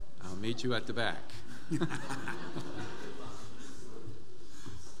meet you at the back.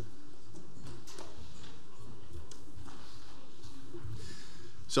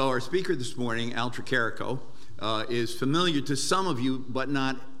 So our speaker this morning, Al Tricarico, is familiar to some of you, but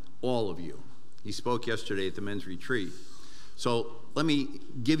not all of you. He spoke yesterday at the men's retreat. So let me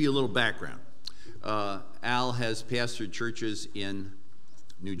give you a little background. Al has pastored churches in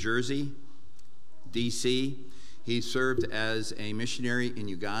New Jersey, D.C. He served as a missionary in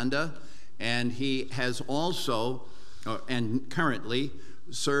Uganda, and he has also, and currently,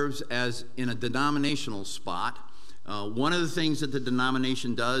 serves as in a denominational spot. One of the things that the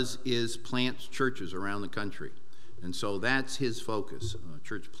denomination does is plants churches around the country. And so that's his focus,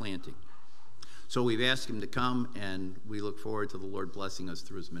 church planting. So we've asked him to come, and we look forward to the Lord blessing us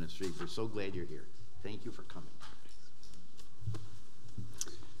through his ministry. We're so glad you're here. Thank you for coming.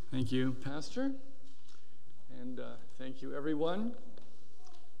 Thank you, Pastor. And thank you, everyone.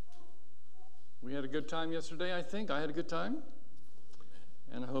 We had a good time yesterday, I think. I had a good time.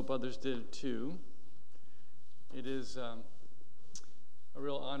 And I hope others did too. It is a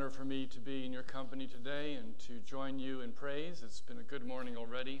real honor for me to be in your company today and to join you in praise. It's been a good morning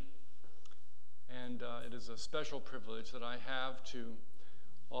already. And it is a special privilege that I have to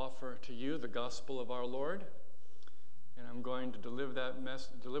offer to you the gospel of our Lord. And I'm going to deliver that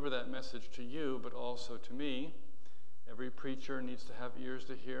message to you, but also to me. Every preacher needs to have ears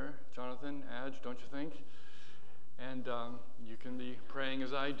to hear. Jonathan, Adge, don't you think? And you can be praying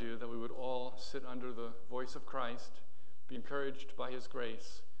as I do that we would all sit under the voice of Christ, be encouraged by his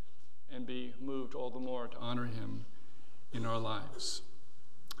grace, and be moved all the more to honor him in our lives.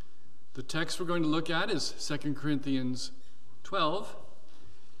 The text we're going to look at is 2 Corinthians 12.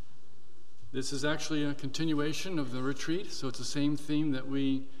 This is actually a continuation of the retreat, so it's the same theme that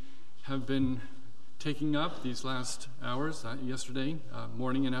we have been taking up these last hours, yesterday,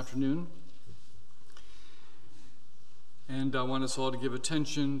 morning and afternoon. And I want us all to give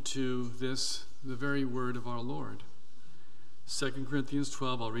attention to this, the very word of our Lord. 2 Corinthians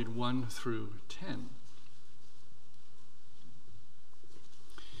 12, I'll read 1 through 10.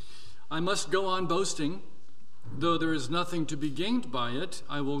 I must go on boasting, though there is nothing to be gained by it.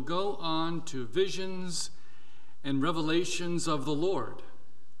 I will go on to visions and revelations of the Lord.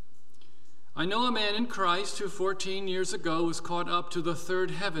 I know a man in Christ who 14 years ago was caught up to the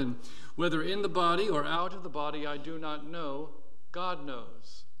third heaven. Whether in the body or out of the body, I do not know. God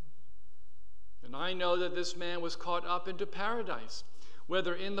knows. And I know that this man was caught up into paradise.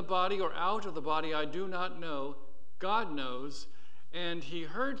 Whether in the body or out of the body, I do not know. God knows. And he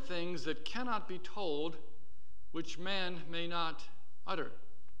heard things that cannot be told, which man may not utter.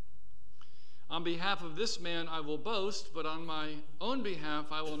 On behalf of this man I will boast, but on my own behalf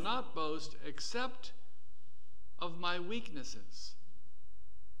I will not boast except of my weaknesses.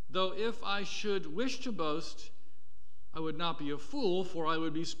 Though if I should wish to boast, I would not be a fool, for I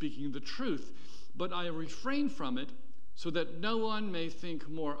would be speaking the truth. But I refrain from it, so that no one may think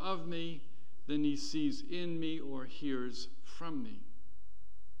more of me than he sees in me or hears from me.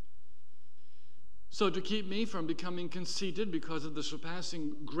 So to keep me from becoming conceited because of the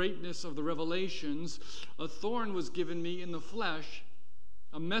surpassing greatness of the revelations, a thorn was given me in the flesh,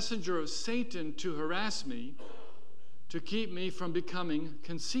 a messenger of Satan to harass me, to keep me from becoming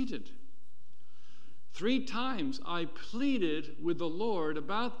conceited. 3 times I pleaded with the Lord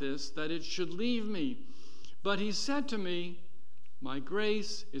about this, that it should leave me. But he said to me, my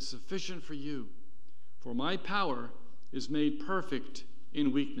grace is sufficient for you, for my power is made perfect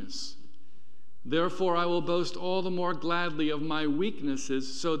in weakness. Therefore I will boast all the more gladly of my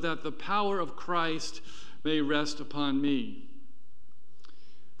weaknesses, so that the power of Christ may rest upon me.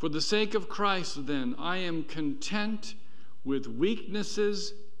 For the sake of Christ, then, I am content with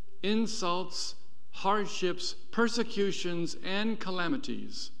weaknesses, insults, hardships, persecutions, and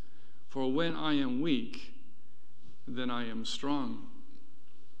calamities. For when I am weak, then I am strong.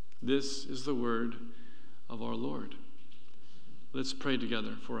 This is the word of our Lord. Let's pray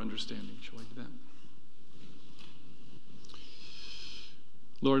together for understanding. Shall we do that?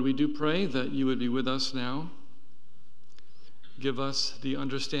 Lord, we do pray that you would be with us now. Give us the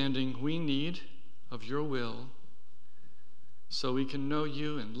understanding we need of your will so we can know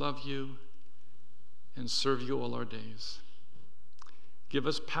you and love you and serve you all our days. Give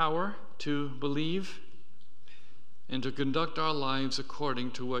us power to believe and to conduct our lives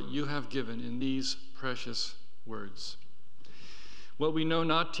according to what you have given in these precious words. What we know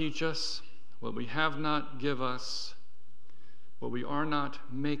not, teach us. What we have not, give us. What we are not,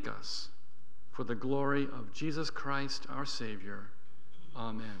 make us. For the glory of Jesus Christ, our Savior.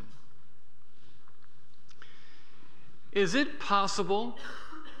 Amen. Is it possible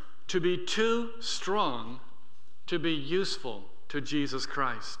to be too strong to be useful to Jesus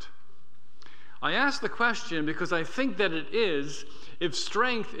Christ? I ask the question because I think that it is if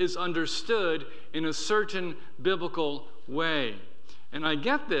strength is understood in a certain biblical way. And I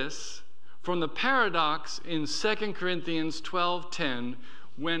get this from the paradox in 2 Corinthians 12:10,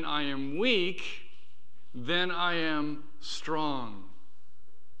 when I am weak, then I am strong.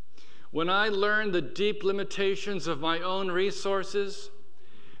 When I learn the deep limitations of my own resources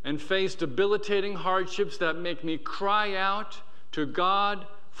and face debilitating hardships that make me cry out to God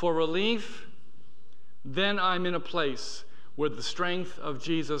for relief, then I'm in a place where the strength of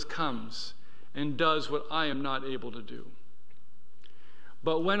Jesus comes and does what I am not able to do.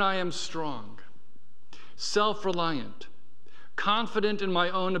 But when I am strong, self-reliant, confident in my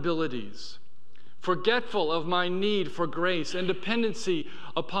own abilities, forgetful of my need for grace and dependency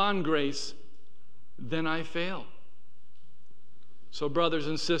upon grace, then I fail. So, brothers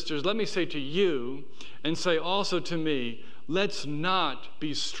and sisters, let me say to you and say also to me, let's not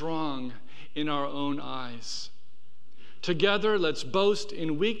be strong in our own eyes. Together, let's boast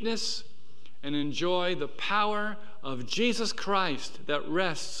in weakness and enjoy the power of Jesus Christ that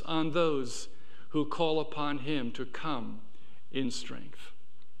rests on those who call upon him to come in strength.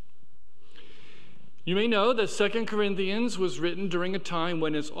 You may know that 2 Corinthians was written during a time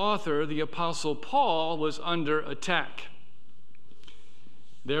when its author, the Apostle Paul, was under attack.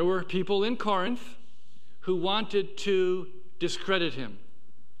 There were people in Corinth who wanted to discredit him.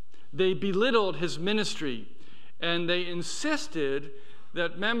 They belittled his ministry, and they insisted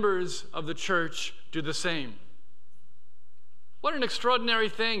that members of the church do the same. What an extraordinary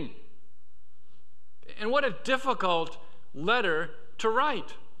thing. And what a difficult letter to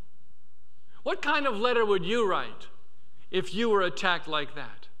write. What kind of letter would you write if you were attacked like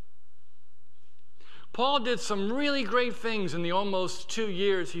that? Paul did some really great things in the almost 2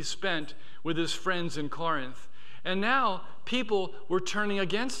 years he spent with his friends in Corinth. And now people were turning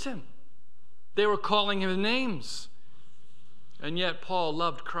against him. They were calling him names. And yet Paul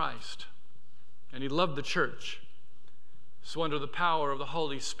loved Christ. And he loved the church. So under the power of the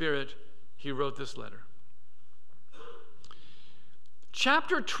Holy Spirit, he wrote this letter.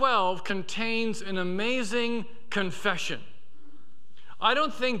 Chapter 12 contains an amazing confession. I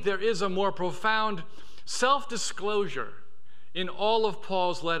don't think there is a more profound self-disclosure in all of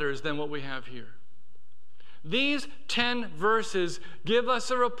Paul's letters than what we have here. These 10 verses give us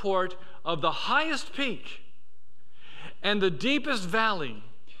a report of the highest peak and the deepest valley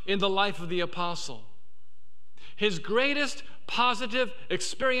in the life of the apostle. His greatest positive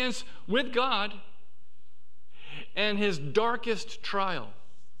experience with God and his darkest trial,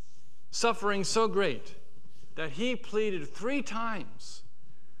 suffering so great that he pleaded 3 times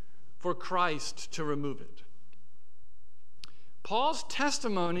for Christ to remove it. Paul's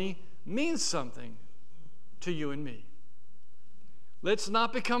testimony means something to you and me. Let's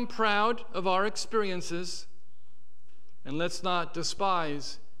not become proud of our experiences, and let's not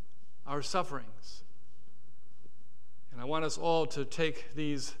despise our sufferings. And I want us all to take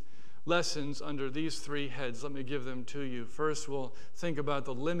these lessons under these 3 heads. Let me give them to you. First, we'll think about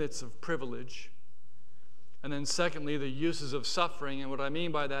the limits of privilege. And then secondly, the uses of suffering. And what I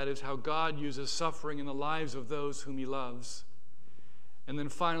mean by that is how God uses suffering in the lives of those whom he loves. And then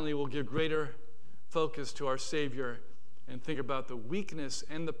finally, we'll give greater focus to our Savior and think about the weakness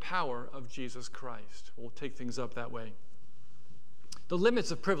and the power of Jesus Christ. We'll take things up that way. The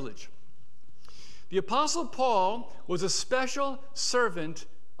limits of privilege. The Apostle Paul was a special servant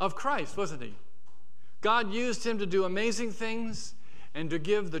of Christ, wasn't he? God used him to do amazing things and to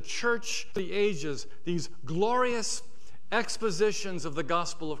give the church of the ages these glorious expositions of the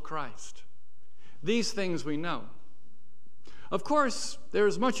gospel of Christ. These things we know. Of course, there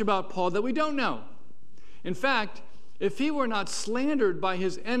is much about Paul that we don't know. In fact, if he were not slandered by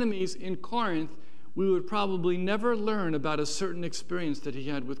his enemies in Corinth, we would probably never learn about a certain experience that he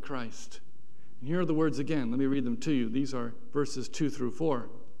had with Christ. And here are the words again. Let me read them to you. These are verses 2 through 4.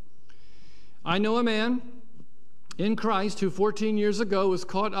 I know a man in Christ who 14 years ago was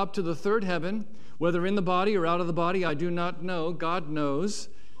caught up to the third heaven, whether in the body or out of the body, I do not know. God knows.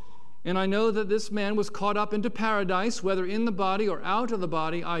 And I know that this man was caught up into paradise, whether in the body or out of the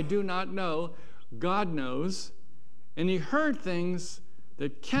body, I do not know. God knows. And he heard things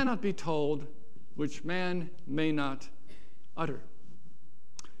that cannot be told, which man may not utter.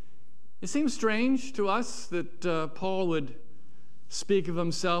 It seems strange to us that Paul would speak of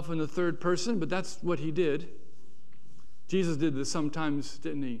himself in the third person, but that's what he did. Jesus did this sometimes,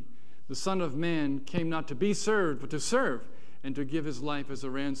 didn't he? The Son of Man came not to be served, but to serve and to give his life as a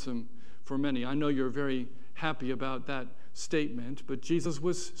ransom for many. I know you're very happy about that statement, but Jesus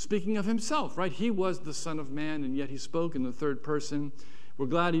was speaking of himself, right? He was the Son of Man, and yet he spoke in the third person. We're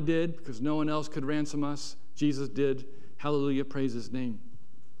glad he did, because no one else could ransom us. Jesus did. Hallelujah, praise his name.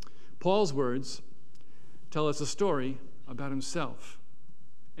 Paul's words tell us a story about himself.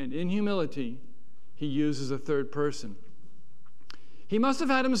 And in humility, he uses a third person. He must have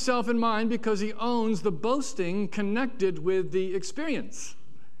had himself in mind because he owns the boasting connected with the experience.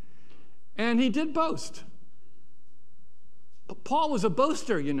 And he did boast. Paul was a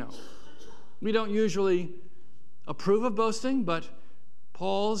boaster, you know. We don't usually approve of boasting, but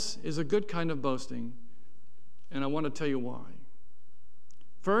Paul's is a good kind of boasting, and I want to tell you why.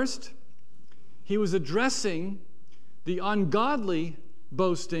 First, he was addressing the ungodly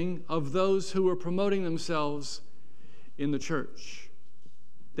boasting of those who were promoting themselves in the church.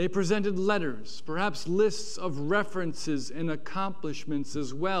 They presented letters, perhaps lists of references and accomplishments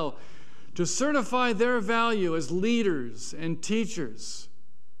as well, to certify their value as leaders and teachers.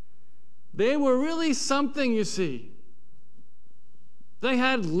 They were really something, you see. They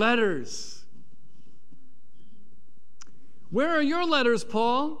had letters. Where are your letters,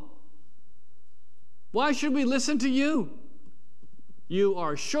 Paul? Why should we listen to you? You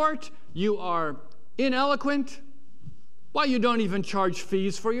are short. You are ineloquent. Why, you don't even charge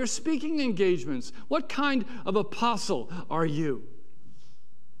fees for your speaking engagements. What kind of apostle are you?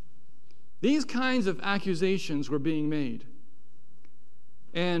 These kinds of accusations were being made.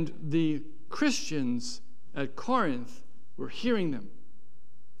 And the Christians at Corinth were hearing them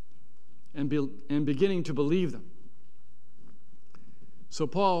and beginning to believe them. So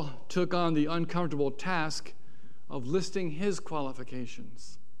Paul took on the uncomfortable task of listing his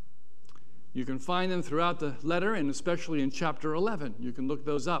qualifications. You can find them throughout the letter, and especially in chapter 11. You can look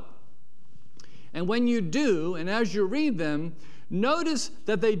those up. And when you do, and as you read them, notice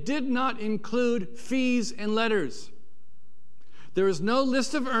that they did not include fees and letters. There is no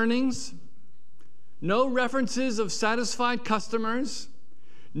list of earnings, no references of satisfied customers,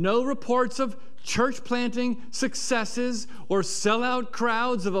 no reports of church planting successes or sellout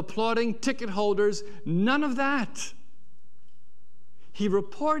crowds of applauding ticket holders. None of that. He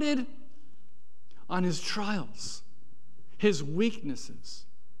reported on his trials, his weaknesses.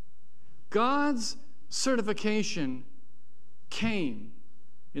 God's certification came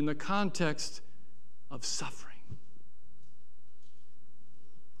in the context of suffering.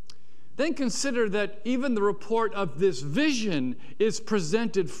 Then consider that even the report of this vision is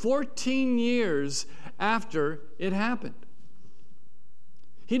presented 14 years after it happened.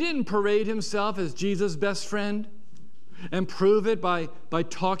 He didn't parade himself as Jesus' best friend and prove it by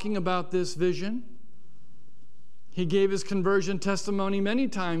talking about this vision. He gave his conversion testimony many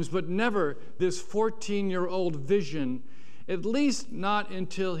times, but never this 14-year-old vision, at least not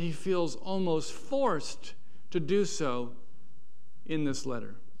until he feels almost forced to do so in this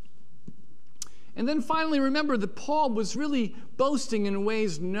letter. And then finally, remember that Paul was really boasting in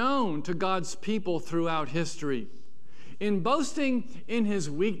ways known to God's people throughout history. In boasting in his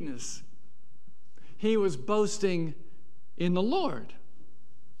weakness, he was boasting in the Lord.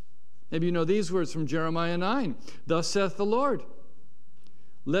 Maybe you know these words from Jeremiah 9. Thus saith the Lord,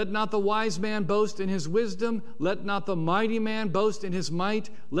 let not the wise man boast in his wisdom, let not the mighty man boast in his might,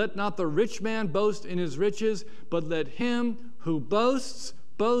 let not the rich man boast in his riches, but let him who boasts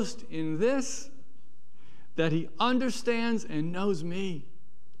boast in this, that he understands and knows me,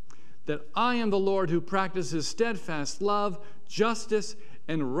 that I am the Lord who practices steadfast love, justice,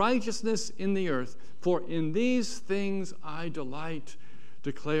 and righteousness in the earth. For in these things I delight,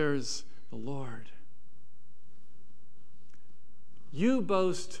 declares the Lord. You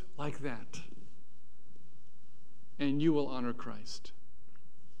boast like that, and you will honor Christ.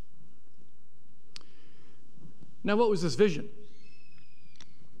 Now, what was this vision?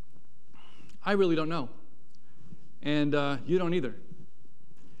 I really don't know. And you don't either.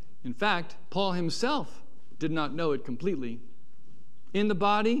 In fact, Paul himself did not know it completely. In the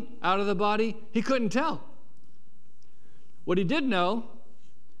body, out of the body, he couldn't tell. What he did know,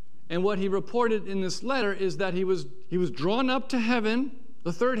 and what he reported in this letter, is that he was drawn up to heaven,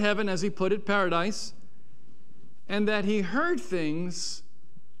 the third heaven, as he put it, paradise, and that he heard things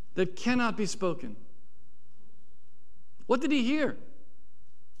that cannot be spoken. What did he hear?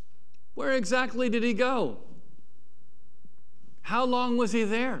 Where exactly did he go? How long was he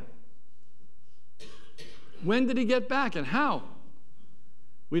there? When did he get back, and how?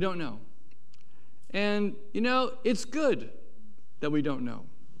 We don't know. And, it's good that we don't know.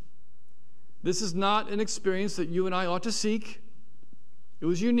 This is not an experience that you and I ought to seek. It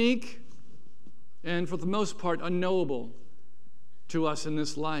was unique and, for the most part, unknowable to us in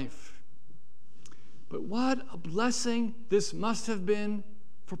this life. But what a blessing this must have been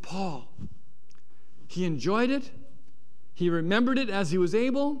for Paul. He enjoyed it. He remembered it as he was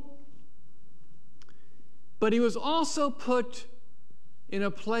able. But he was also put in a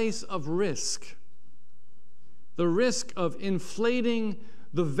place of risk. The risk of inflating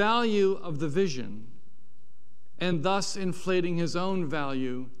the value of the vision and thus inflating his own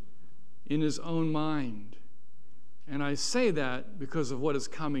value in his own mind. And I say that because of what is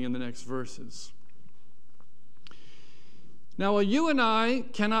coming in the next verses. Now, while you and I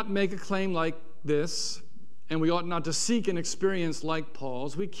cannot make a claim like this, and we ought not to seek an experience like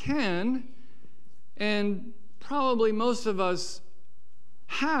Paul's, we can, and probably most of us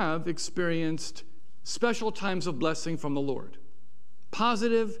have experienced special times of blessing from the Lord.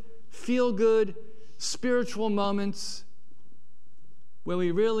 Positive, feel-good, spiritual moments when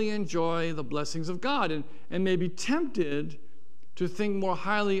we really enjoy the blessings of God and may be tempted to think more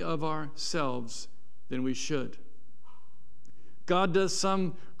highly of ourselves than we should. God does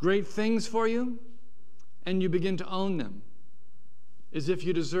some great things for you, and you begin to own them as if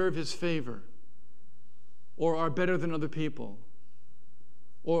you deserve his favor or are better than other people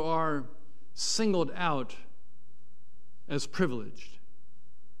or are singled out as privileged.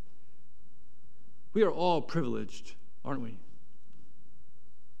 We are all privileged, aren't we?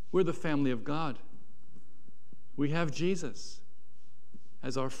 We're the family of God. We have Jesus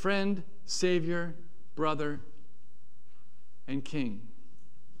as our friend, Savior, brother, and King.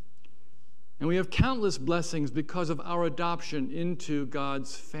 And we have countless blessings because of our adoption into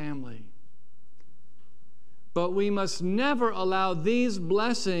God's family. But we must never allow these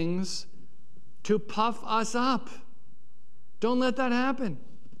blessings to puff us up. Don't let that happen.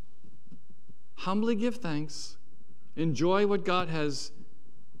 Humbly give thanks. Enjoy what God has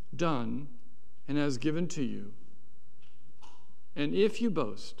done and has given to you. And if you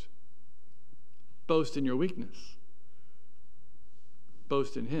boast, boast in your weakness.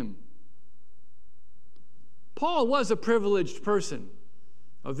 Boast in him. Paul was a privileged person,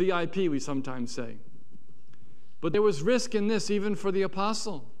 a VIP, we sometimes say. But there was risk in this even for the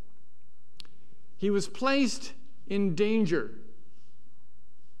apostle. He was placed in danger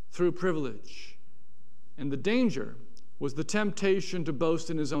through privilege. And the danger was the temptation to boast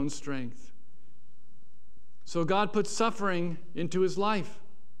in his own strength. So God put suffering into his life.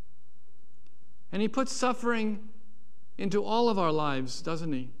 And he puts suffering into all of our lives,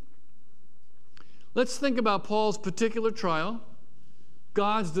 doesn't he? Let's think about Paul's particular trial,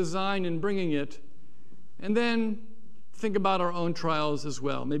 God's design in bringing it, and then think about our own trials as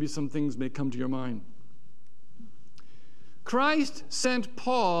well. Maybe some things may come to your mind. Christ sent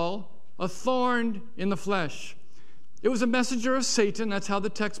Paul a thorn in the flesh. It was a messenger of Satan, that's how the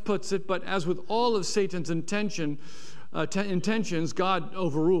text puts it, but as with all of Satan's intentions, God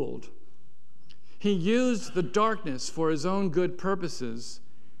overruled. He used the darkness for his own good purposes,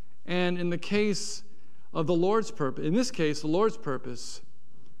 and in the case of the Lord's purpose, in this case, the Lord's purpose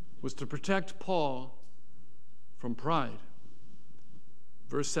was to protect Paul from pride.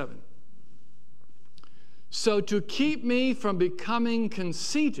 Verse 7. So to keep me from becoming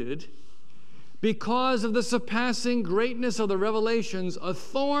conceited, because of the surpassing greatness of the revelations, a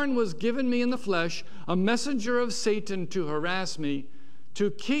thorn was given me in the flesh, a messenger of Satan to harass me,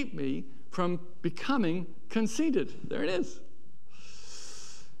 to keep me from becoming conceited. There it is.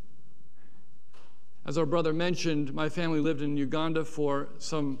 As our brother mentioned, my family lived in Uganda for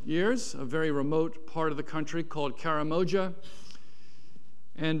some years, a very remote part of the country called Karamoja.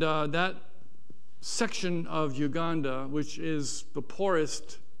 And that section of Uganda, which is the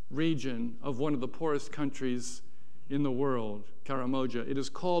poorest region of one of the poorest countries in the world, Karamoja, it is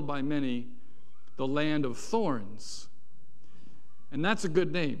called by many the land of thorns. And that's a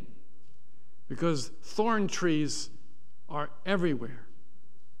good name, because thorn trees are everywhere.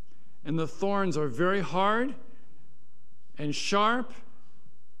 And the thorns are very hard and sharp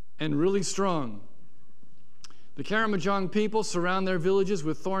and really strong. The Karamojong people surround their villages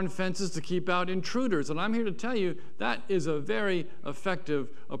with thorn fences to keep out intruders. And I'm here to tell you that is a very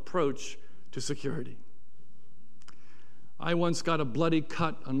effective approach to security. I once got a bloody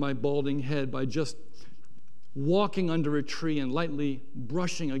cut on my balding head by just walking under a tree and lightly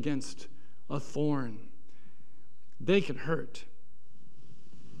brushing against a thorn. They can hurt.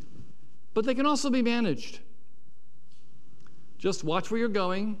 But they can also be managed. Just watch where you're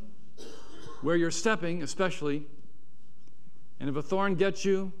going, where you're stepping especially, and if a thorn gets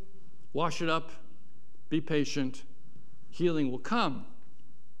you, wash it up, be patient, healing will come.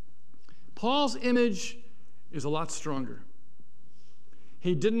 Paul's image is a lot stronger.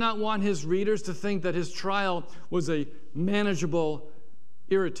 He did not want his readers to think that his trial was a manageable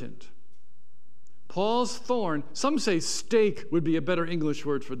irritant. Paul's thorn, some say stake would be a better English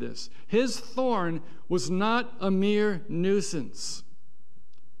word for this. His thorn was not a mere nuisance.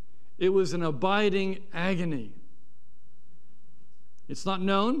 It was an abiding agony. It's not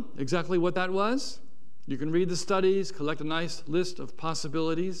known exactly what that was. You can read the studies, collect a nice list of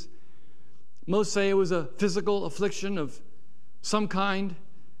possibilities. Most say it was a physical affliction of some kind.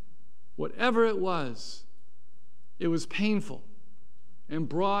 Whatever it was painful and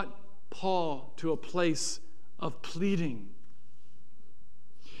brought Paul to a place of pleading.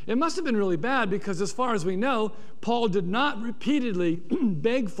 It must have been really bad because, as far as we know, Paul did not repeatedly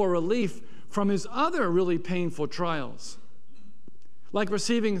beg for relief from his other really painful trials, like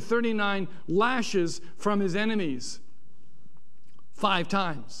receiving 39 lashes from his enemies 5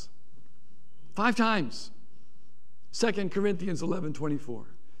 times. 5 times. 2 Corinthians 11:24.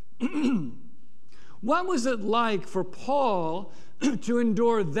 What was it like for Paul to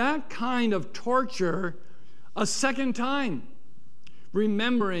endure that kind of torture a second time,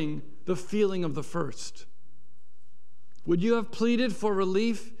 remembering the feeling of the first? Would you have pleaded for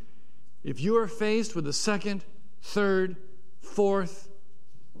relief if you were faced with a second, third, fourth,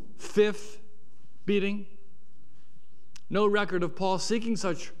 fifth beating? No record of Paul seeking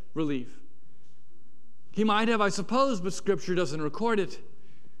such relief. He might have, I suppose, but Scripture doesn't record it.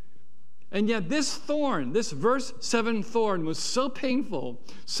 And yet this thorn, this verse 7 thorn, was so painful,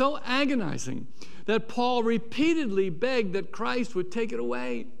 so agonizing, that Paul repeatedly begged that Christ would take it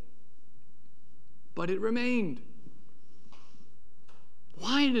away. But it remained.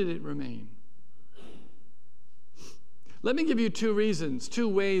 Why did it remain? Let me give you 2 reasons, 2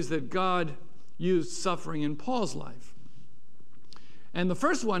 ways that God used suffering in Paul's life. And the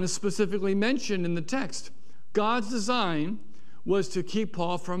first one is specifically mentioned in the text. God's design was to keep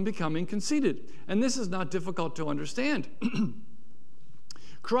Paul from becoming conceited. And this is not difficult to understand.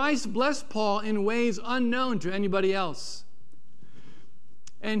 Christ blessed Paul in ways unknown to anybody else.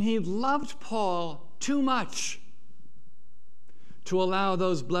 And he loved Paul too much to allow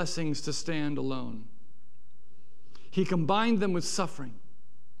those blessings to stand alone. He combined them with suffering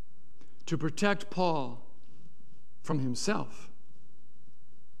to protect Paul from himself.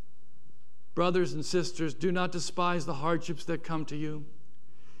 Brothers and sisters, do not despise the hardships that come to you.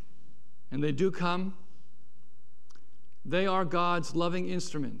 And they do come. They are God's loving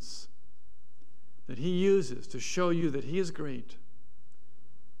instruments that he uses to show you that he is great,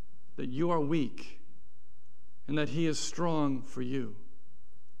 that you are weak, and that he is strong for you.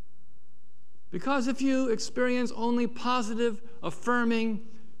 Because if you experience only positive, affirming,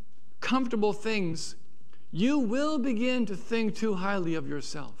 comfortable things, you will begin to think too highly of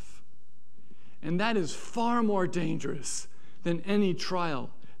yourself. And that is far more dangerous than any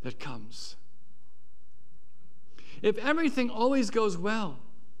trial that comes. If everything always goes well,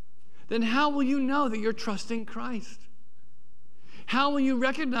 then how will you know that you're trusting Christ? How will you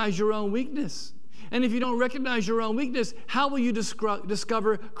recognize your own weakness? And if you don't recognize your own weakness, how will you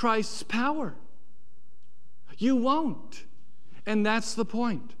discover Christ's power? You won't. And that's the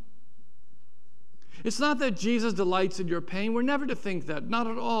point. It's not that Jesus delights in your pain. We're never to think that. Not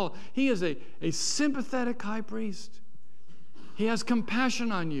at all. He is a sympathetic high priest. He has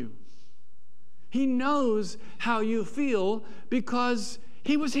compassion on you. He knows how you feel because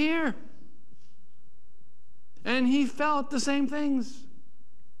he was here. And he felt the same things.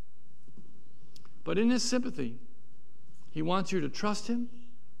 But in his sympathy, he wants you to trust him,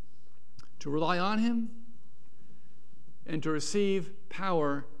 to rely on him, and to receive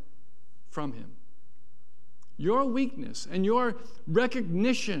power from him. Your weakness and your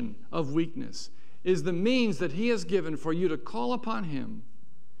recognition of weakness is the means that he has given for you to call upon him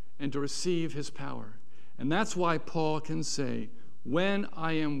and to receive his power. And that's why Paul can say, when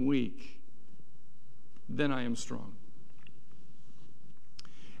I am weak, then I am strong.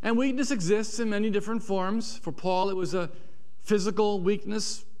 And weakness exists in many different forms. For Paul, it was a physical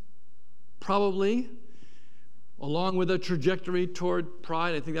weakness, probably, along with a trajectory toward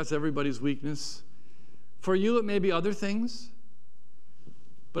pride. I think that's everybody's weakness. For you, it may be other things.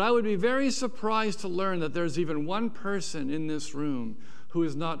 But I would be very surprised to learn that there's even one person in this room who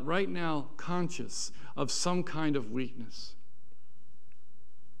is not right now conscious of some kind of weakness.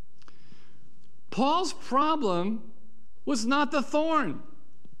 Paul's problem was not the thorn,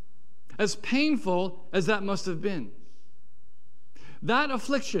 as painful as that must have been. That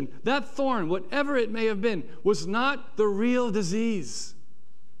affliction, that thorn, whatever it may have been, was not the real disease.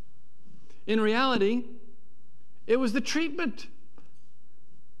 In reality, it was the treatment.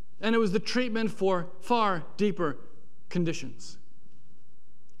 And it was the treatment for far deeper conditions,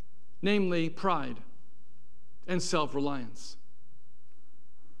 namely pride and self-reliance.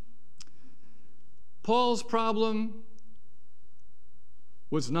 Paul's problem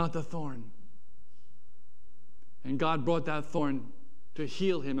was not the thorn. And God brought that thorn to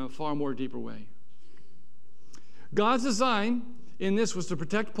heal him in a far more deeper way. God's design in this was to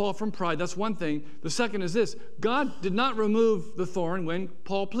protect Paul from pride. That's one thing. The second is this: God did not remove the thorn when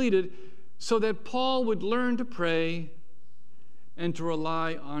Paul pleaded, so that Paul would learn to pray and to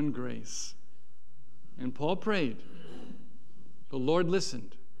rely on grace. And Paul prayed. The Lord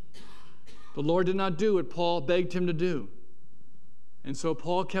listened. The Lord did not do what Paul begged him to do. And so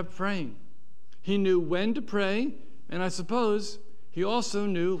Paul kept praying. He knew when to pray, and I suppose he also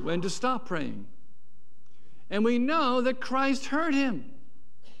knew when to stop praying. And we know that Christ heard him.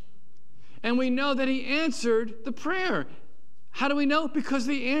 And we know that he answered the prayer. How do we know? Because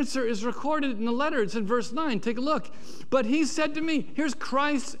the answer is recorded in the letter. It's in verse 9. Take a look. But he said to me, here's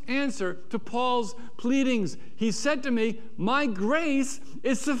Christ's answer to Paul's pleadings. He said to me, my grace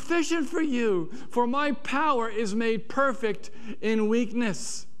is sufficient for you, for my power is made perfect in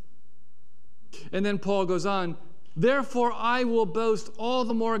weakness. And then Paul goes on, therefore I will boast all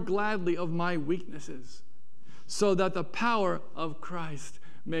the more gladly of my weaknesses, so that the power of Christ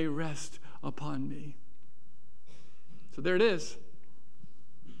may rest upon me. So there it is.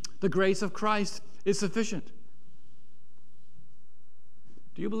 The grace of Christ is sufficient.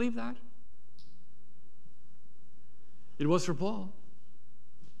 Do you believe that? It was for Paul.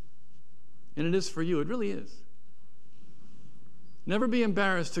 And it is for you. It really is. Never be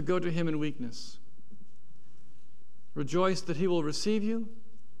embarrassed to go to him in weakness. Rejoice that he will receive you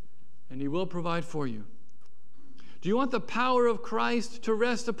and he will provide for you. Do you want the power of Christ to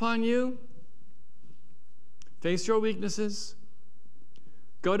rest upon you? Face your weaknesses.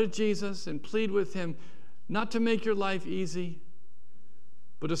 Go to Jesus and plead with him, not to make your life easy,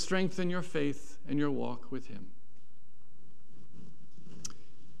 but to strengthen your faith and your walk with him.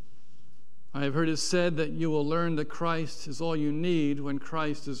 I have heard it said that you will learn that Christ is all you need when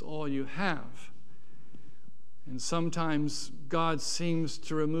Christ is all you have. And sometimes God seems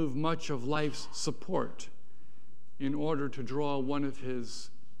to remove much of life's support in order to draw one of his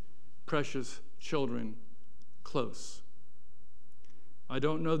precious children close. I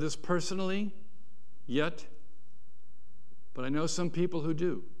don't know this personally yet, but I know some people who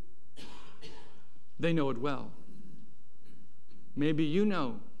do. They know it well. Maybe you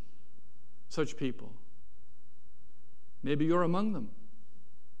know such people. Maybe you're among them.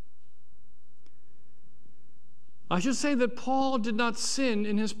 I should say that Paul did not sin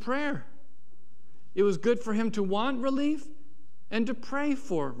in his prayer. It was good for him to want relief and to pray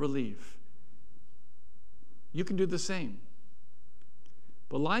for relief. You can do the same.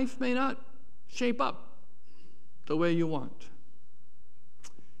 But life may not shape up the way you want.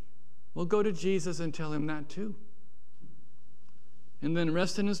 Well, go to Jesus and tell him that too. And then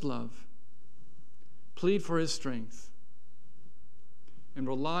rest in his love. Plead for his strength. And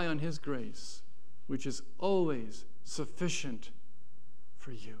rely on his grace, which is always sufficient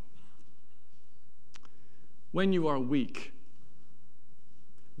for you. When you are weak,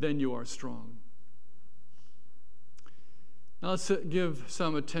 then you are strong. Now let's give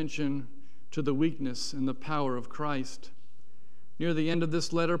some attention to the weakness and the power of Christ. Near the end of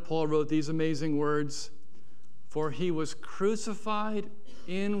this letter, Paul wrote these amazing words, "For he was crucified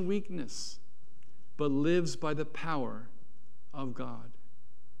in weakness, but lives by the power of God."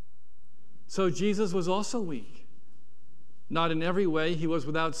 So Jesus was also weak. Not in every way he was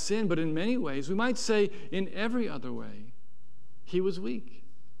without sin, but in many ways, we might say in every other way, he was weak.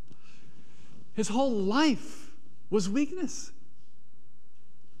 His whole life was weakness.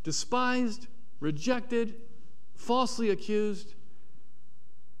 Despised, rejected, falsely accused.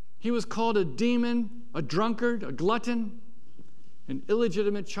 He was called a demon, a drunkard, a glutton, an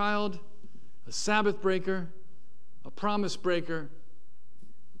illegitimate child, a Sabbath breaker, a promise breaker,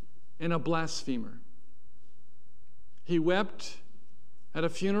 and a blasphemer. He wept at a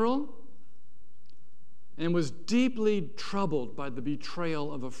funeral and was deeply troubled by the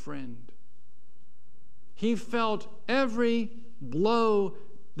betrayal of a friend. He felt every blow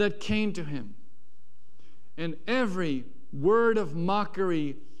that came to him and every word of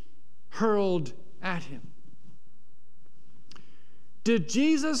mockery hurled at him. Did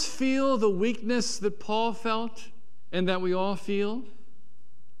Jesus feel the weakness that Paul felt and that we all feel?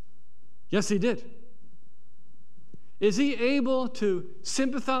 Yes, he did. Is he able to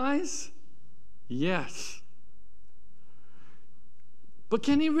sympathize? Yes. But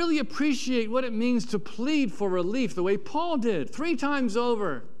can he really appreciate what it means to plead for relief the way Paul did 3 times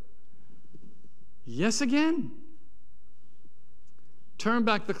over? Yes, again. Turn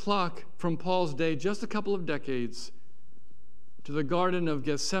back the clock from Paul's day just a couple of decades to the Garden of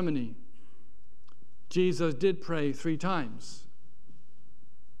Gethsemane, Jesus did pray 3 times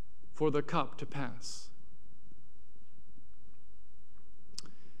for the cup to pass.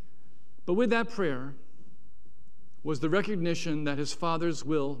 But with that prayer was the recognition that his Father's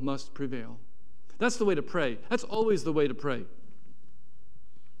will must prevail. That's the way to pray. That's always the way to pray.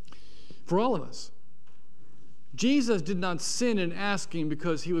 For all of us. Jesus did not sin in asking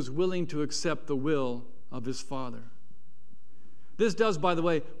because he was willing to accept the will of his Father. This does, by the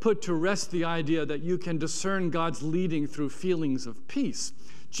way, put to rest the idea that you can discern God's leading through feelings of peace.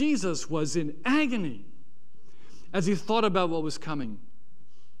 Jesus was in agony as he thought about what was coming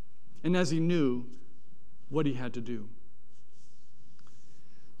and as he knew what he had to do.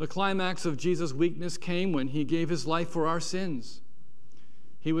 The climax of Jesus' weakness came when he gave his life for our sins.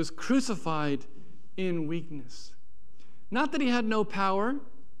 He was crucified in weakness. Not that he had no power,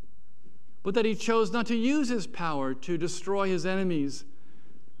 but that he chose not to use his power to destroy his enemies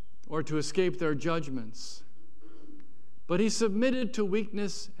or to escape their judgments. But he submitted to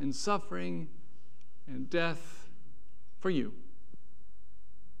weakness and suffering and death for you,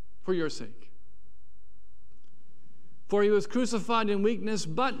 for your sake. For he was crucified in weakness,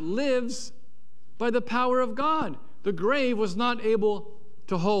 but lives by the power of God. The grave was not able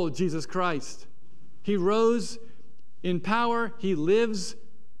to hold Jesus Christ. He rose in power, he lives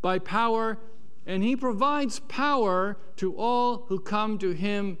by power, and he provides power to all who come to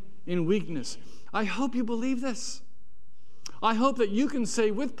him in weakness. I hope you believe this. I hope that you can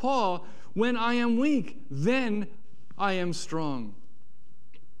say with Paul, when I am weak, then I am strong.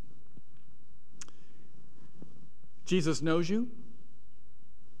 Jesus knows you.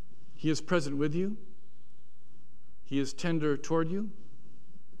 He is present with you. He is tender toward you.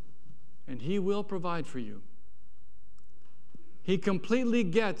 And he will provide for you. He completely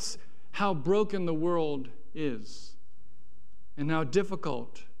gets how broken the world is and how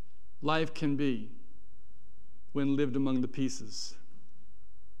difficult life can be when lived among the pieces.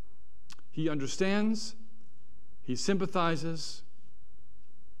 He understands, he sympathizes,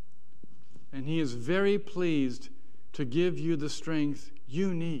 and he is very pleased to give you the strength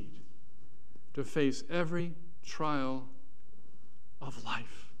you need to face every trial of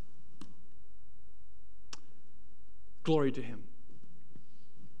life. Glory to him.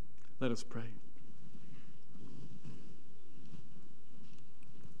 Let us pray.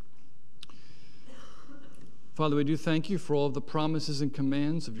 Father, we do thank you for all of the promises and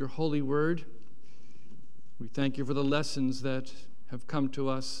commands of your holy word. We thank you for the lessons that have come to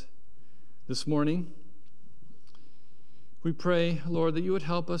us this morning. We pray, Lord, that you would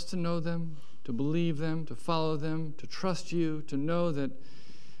help us to know them, to believe them, to follow them, to trust you, to know that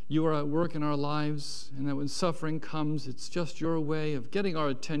you are at work in our lives, and that when suffering comes, it's just your way of getting our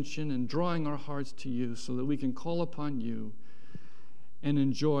attention and drawing our hearts to you so that we can call upon you and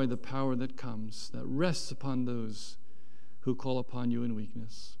enjoy the power that comes, that rests upon those who call upon you in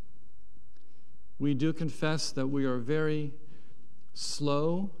weakness. We do confess that we are very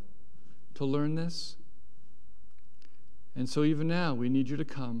slow to learn this, and so even now we need you to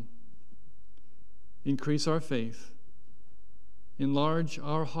come, increase our faith, enlarge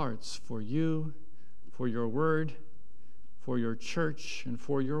our hearts for you, for your word, for your church, and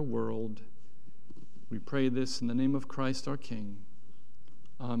for your world. We pray this in the name of Christ our King.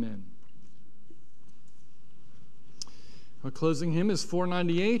 Amen. Our closing hymn is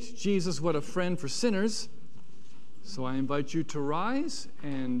 498, Jesus, What a Friend for Sinners. So I invite you to rise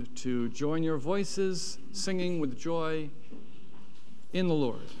and to join your voices singing with joy in the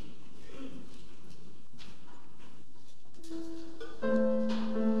Lord.